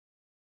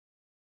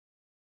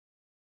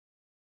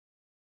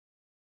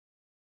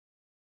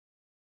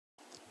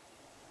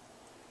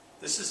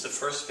This is the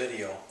first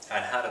video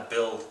on how to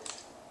build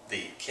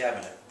the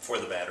cabinet for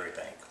the battery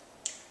bank.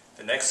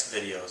 The next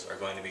videos are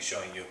going to be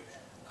showing you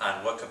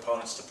on what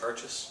components to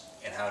purchase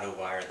and how to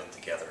wire them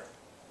together.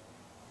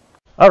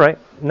 Alright,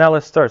 now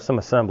let's start some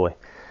assembly.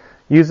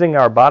 Using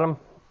our bottom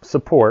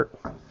support,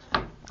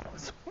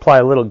 let's apply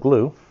a little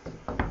glue.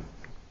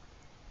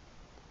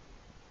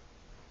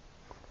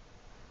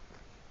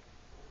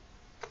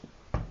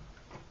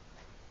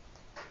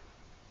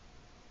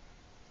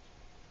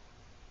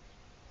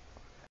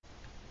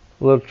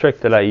 A little trick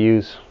that I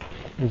use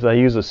is I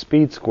use a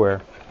speed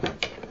square.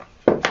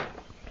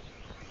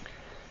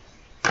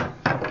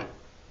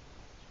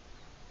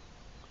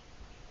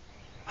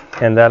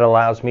 And that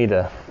allows me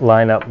to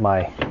line up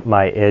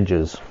my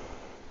edges.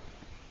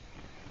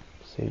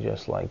 See,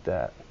 just like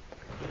that.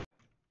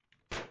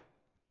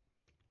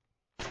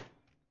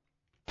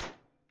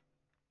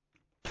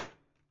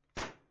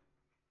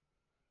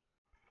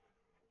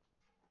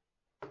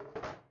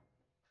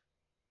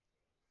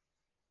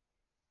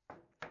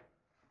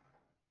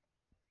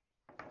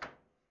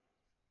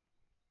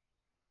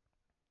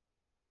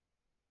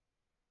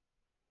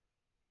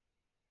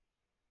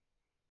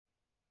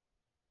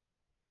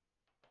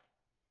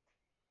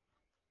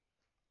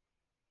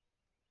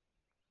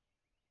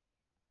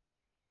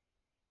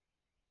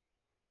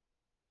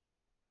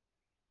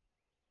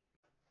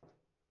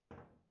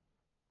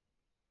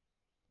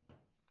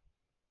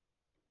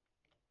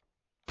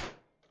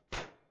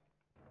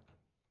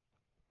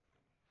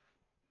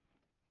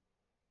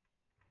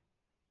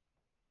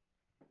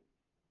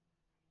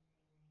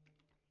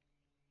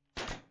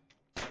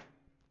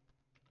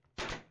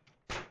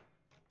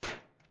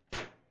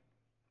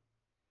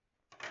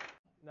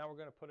 Now we're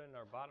going to put in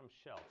our bottom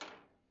shelf.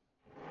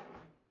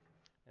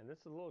 And this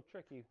is a little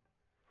tricky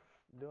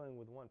doing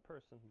with one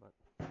person,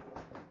 but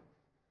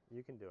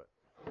you can do it.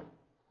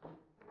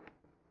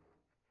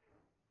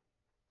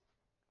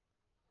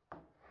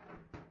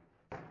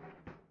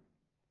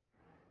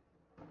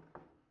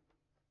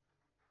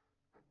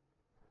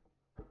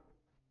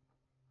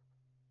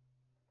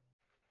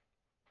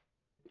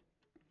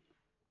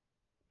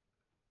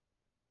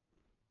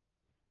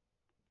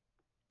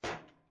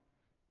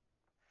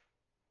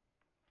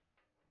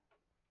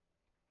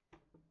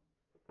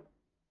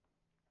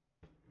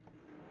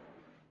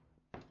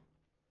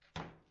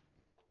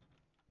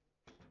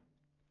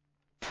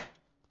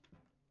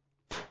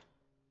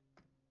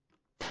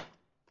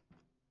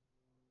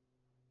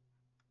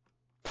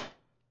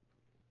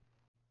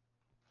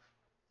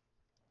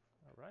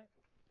 Alright,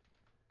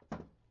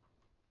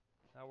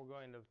 now we're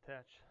going to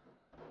attach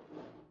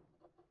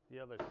the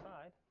other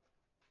side.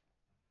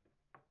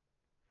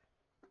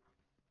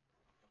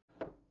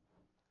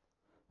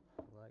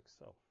 Like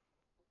so.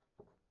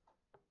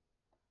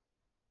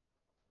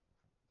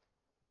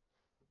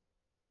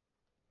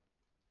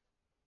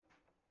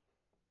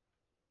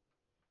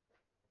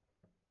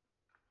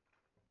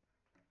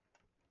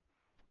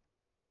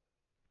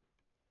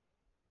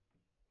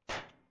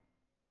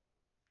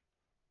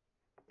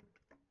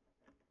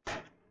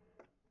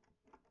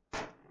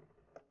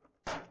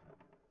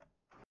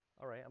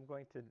 Alright, I'm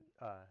going to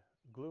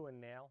glue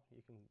and nail,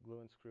 you can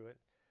glue and screw it,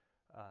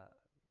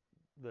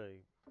 the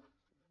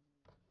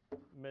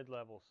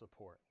mid-level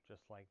support,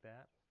 just like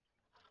that.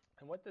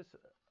 And what this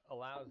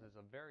allows is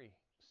a very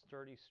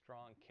sturdy,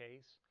 strong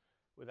case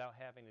without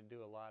having to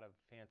do a lot of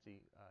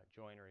fancy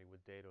joinery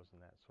with dados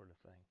and that sort of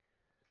thing.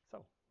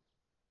 So,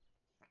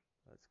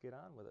 let's get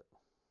on with it.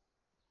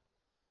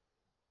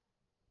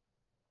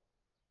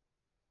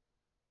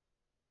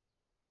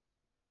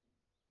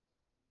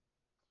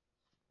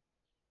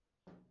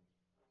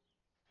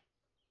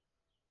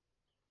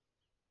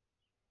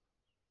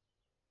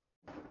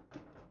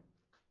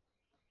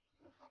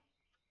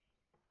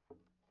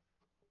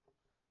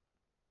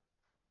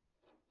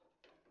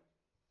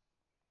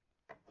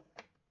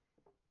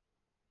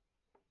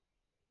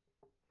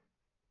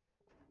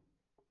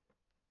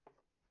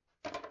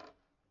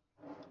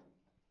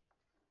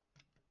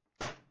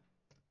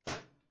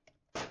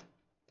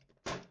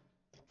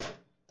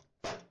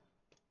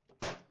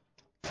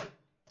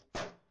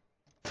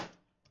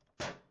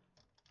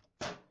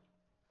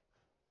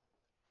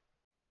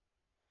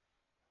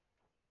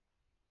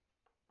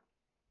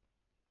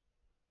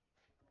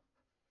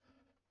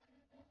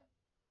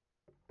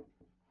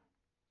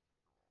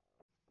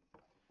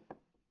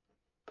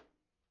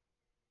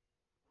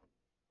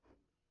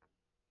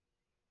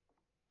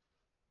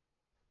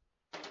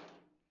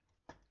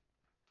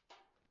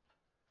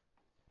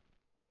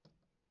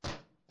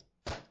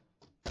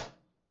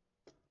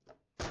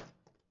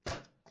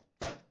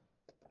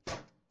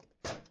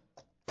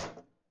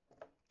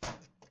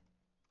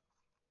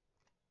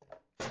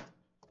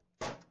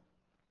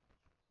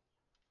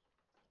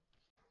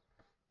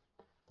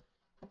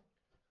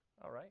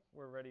 Alright,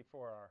 we're ready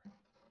for our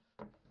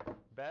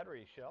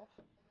battery shelf.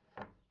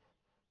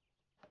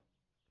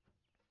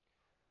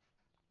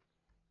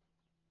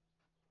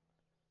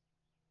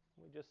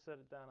 We just set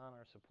it down on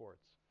our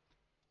supports.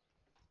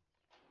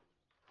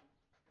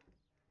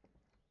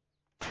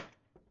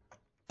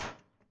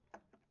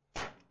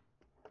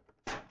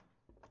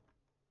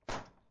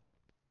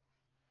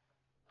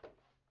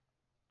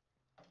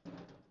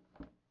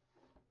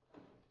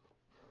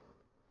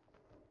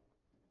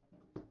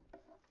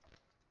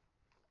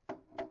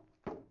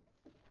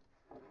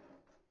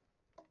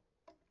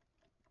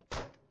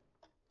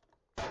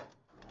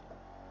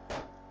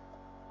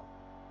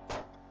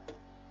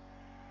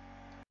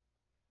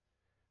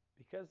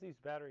 Because these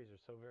batteries are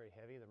so very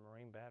heavy, the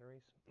marine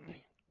batteries,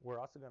 we're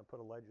also going to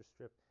put a ledger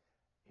strip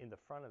in the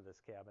front of this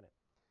cabinet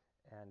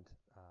and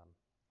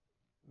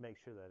make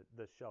sure that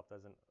the shelf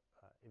doesn't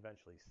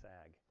eventually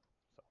sag.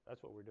 So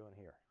that's what we're doing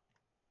here.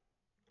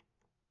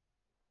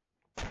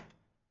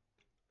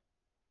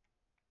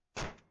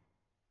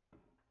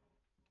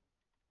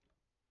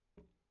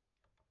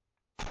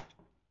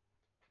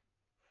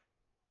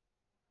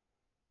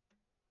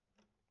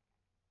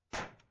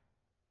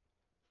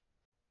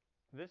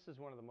 This is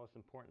one of the most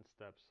important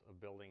steps of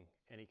building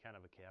any kind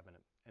of a cabinet,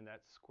 and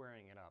that's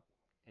squaring it up.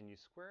 And you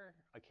square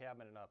a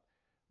cabinet up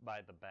by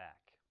the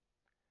back.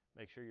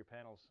 Make sure your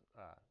panel's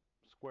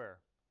square,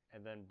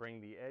 and then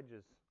bring the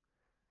edges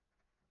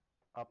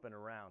up and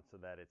around so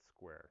that it's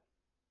squared.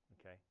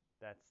 Okay,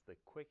 that's the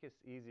quickest,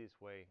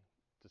 easiest way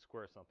to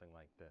square something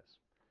like this.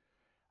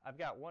 I've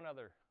got one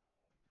other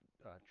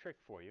trick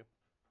for you.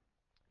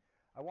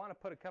 I want to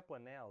put a couple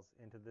of nails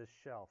into this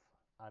shelf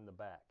on the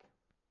back.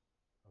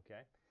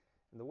 Okay,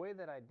 and the way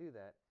that I do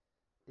that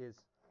is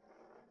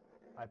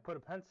I put a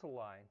pencil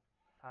line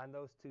on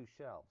those two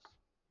shelves.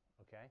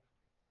 Okay,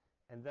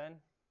 and then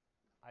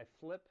I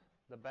flip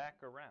the back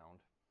around,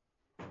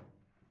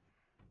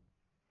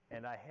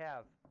 and I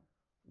have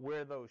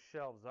where those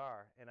shelves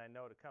are, and I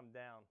know to come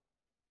down,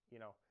 you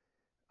know,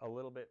 a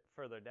little bit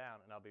further down,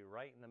 and I'll be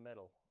right in the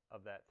middle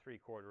of that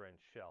 3/4 inch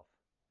shelf,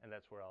 and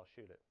that's where I'll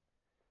shoot it.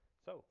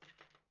 So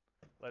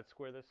let's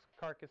square this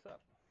carcass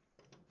up.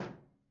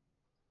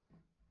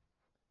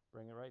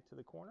 Bring it right to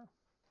the corner.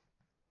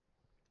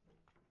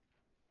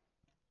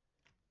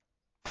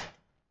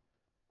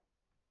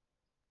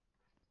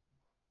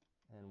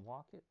 And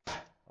walk it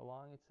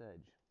along its edge.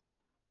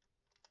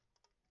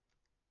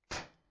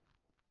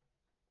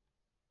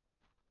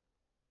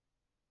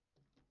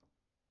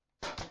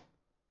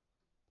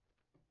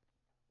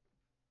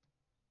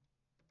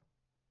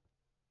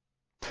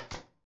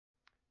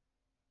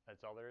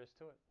 That's all there is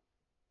to it.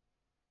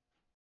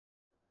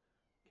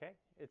 Okay,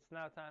 it's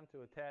now time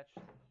to attach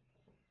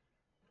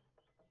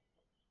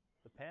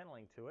the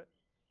paneling to it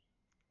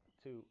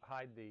to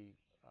hide the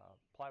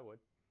plywood.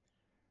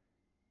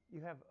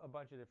 You have a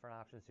bunch of different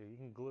options here. You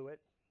can glue it,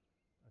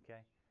 okay?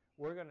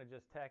 We're going to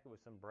just tack it with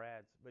some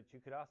brads, but you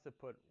could also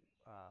put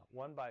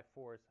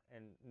 1x4s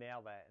and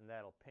nail that, and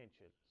that'll pinch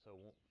it so it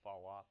won't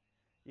fall off.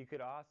 You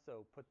could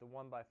also put the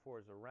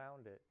 1x4s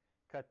around it,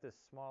 cut this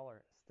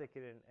smaller, stick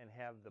it in, and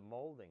have the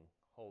molding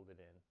hold it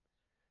in.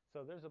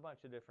 So there's a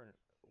bunch of different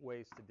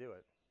ways to do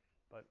it,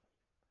 but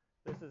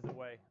this is the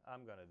way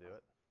I'm going to do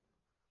it.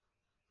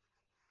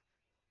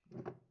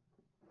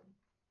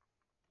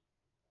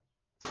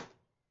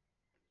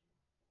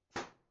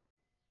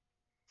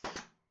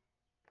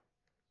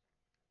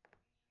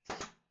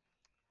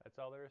 That's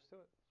all there is to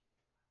it.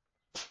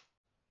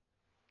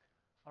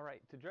 All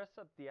right, to dress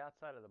up the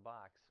outside of the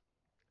box,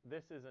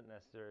 this isn't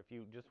necessary. If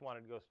you just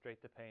wanted to go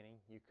straight to painting,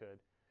 you could.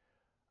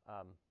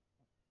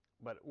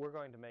 But we're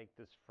going to make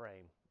this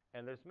frame,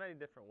 and there's many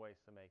different ways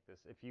to make this.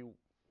 If you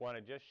want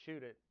to just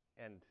shoot it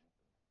and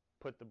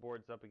put the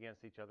boards up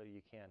against each other,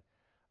 you can.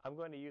 I'm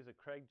going to use a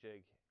Kreg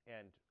jig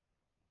and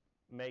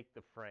make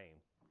the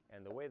frame,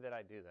 and the way that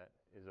I do that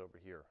is over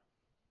here.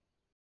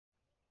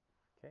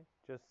 Okay,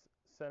 just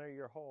center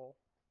your hole.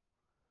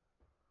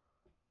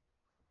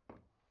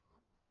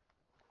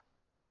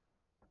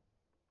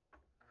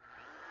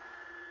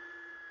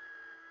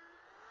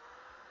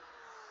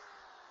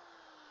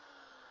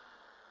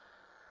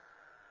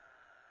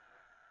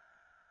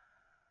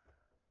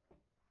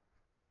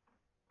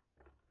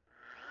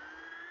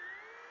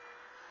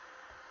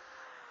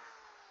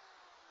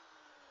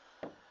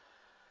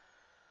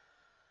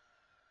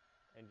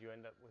 And you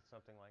end up with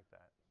something like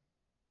that.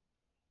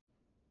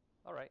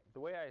 All right, the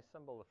way I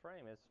assemble the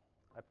frame is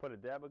I put a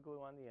dab of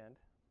glue on the end,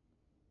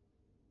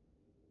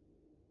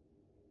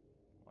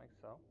 like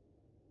so.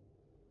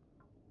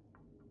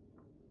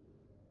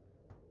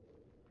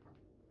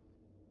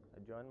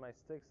 I join my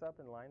sticks up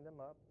and line them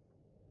up.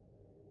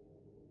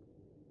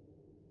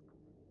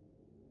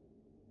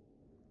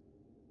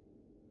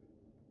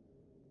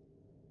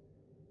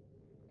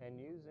 And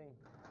using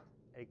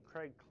a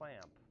Kreg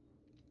clamp,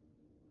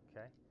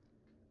 okay,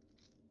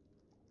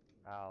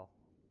 I'll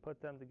put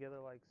them together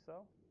like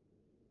so.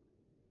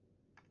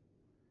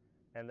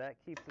 And that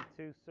keeps the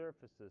two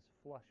surfaces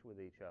flush with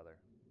each other.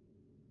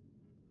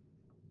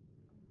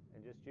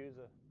 And just use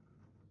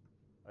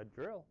a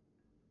drill.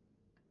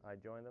 I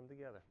join them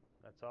together.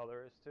 That's all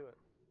there is to it.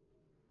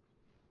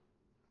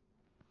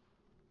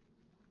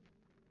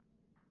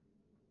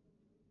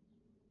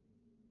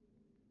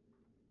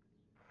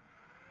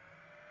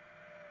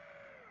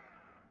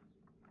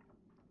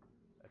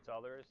 That's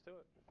all there is to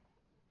it.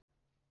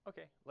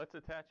 Okay, let's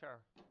attach our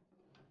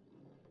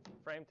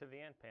frame to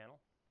the end panel.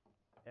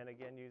 And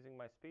again, using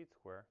my speed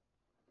square,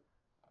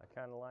 I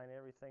kind of line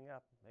everything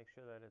up, make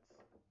sure that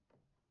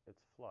it's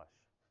flush.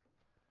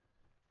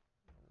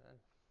 And then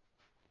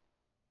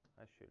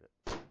I shoot it.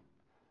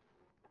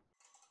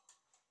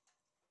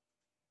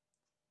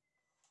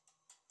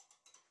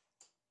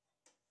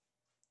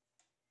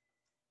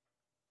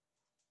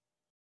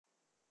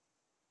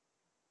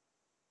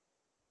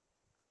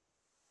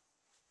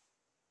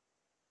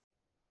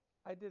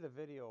 I did a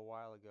video a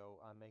while ago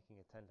on making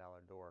a $10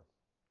 door,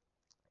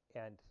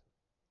 and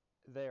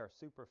they are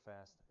super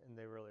fast and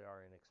they really are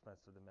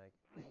inexpensive to make.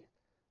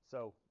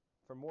 So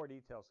for more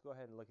details, go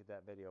ahead and look at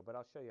that video, but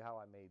I'll show you how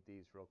I made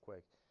these real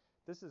quick.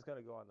 This is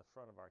going to go on the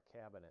front of our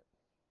cabinet.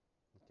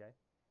 Okay,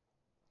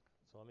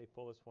 so let me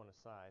pull this one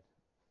aside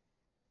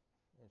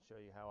and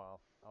show you how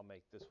I'll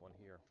make this one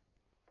here.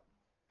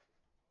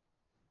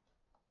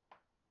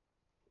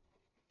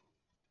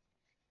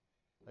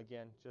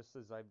 Again, just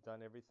as I've done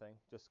everything,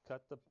 just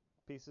cut the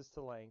pieces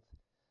to length.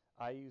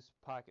 I use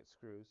pocket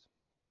screws,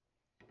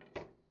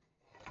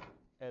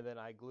 and then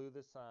I glue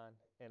this on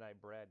and I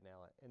brad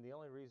nail it. And the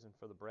only reason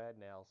for the brad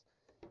nails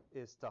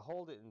is to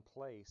hold it in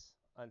place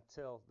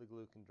until the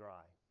glue can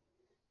dry.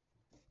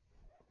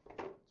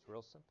 It's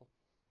real simple.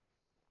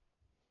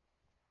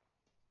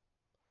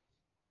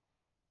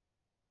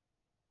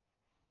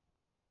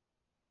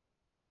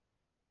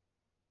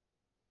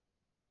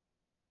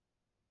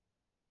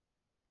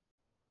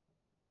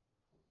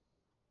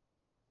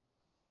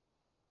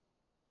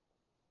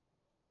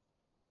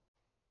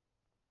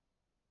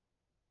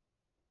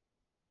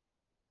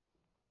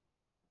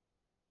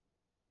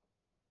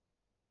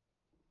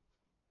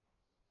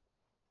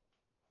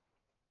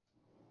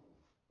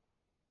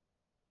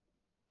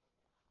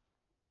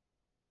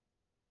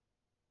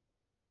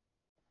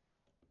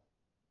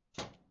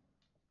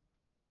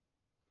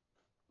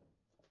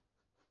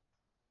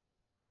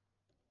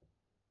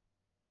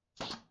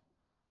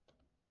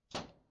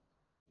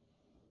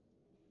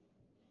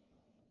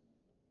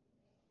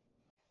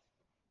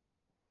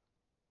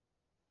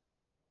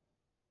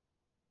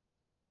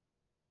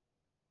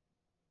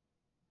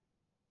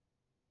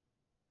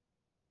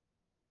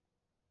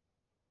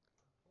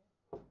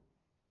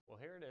 Well,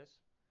 here it is.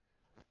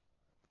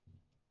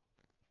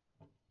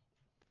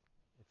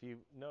 If you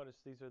notice,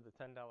 these are the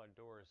 $10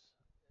 doors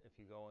if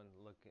you go and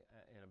look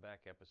in a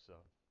back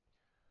episode.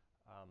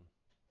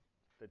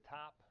 The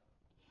top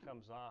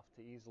comes off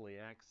to easily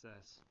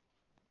access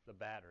the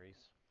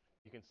batteries.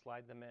 You can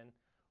slide them in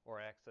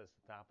or access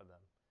the top of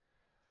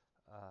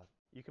them.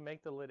 You can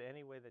make the lid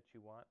any way that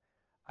you want.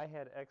 I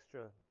had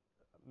extra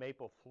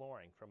maple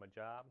flooring from a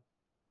job,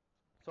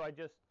 so I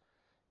just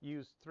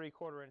used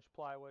 3/4 inch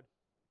plywood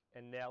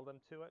and nailed them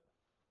to it.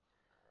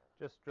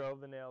 Just drove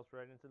the nails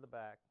right into the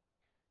back.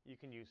 You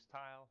can use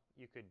tile,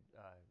 you could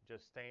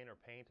just stain or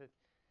paint it.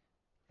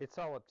 It's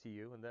all up to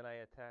you. And then I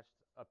attached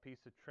a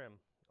piece of trim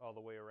all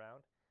the way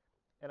around,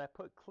 and I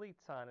put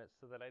cleats on it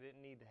so that I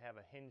didn't need to have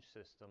a hinge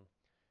system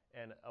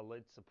and a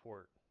lid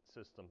support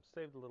system.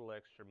 Saved a little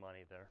extra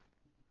money there.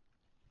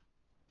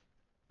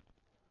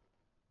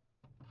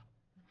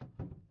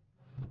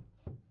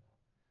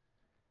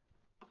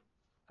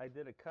 I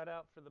did a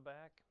cutout for the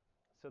back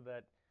so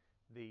that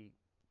the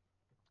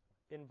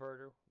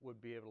inverter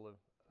would be able to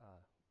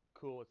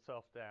cool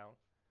itself down,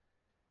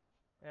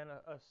 and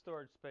a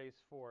storage space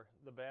for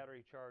the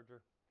battery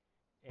charger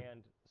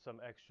and some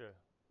extra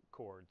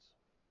cords.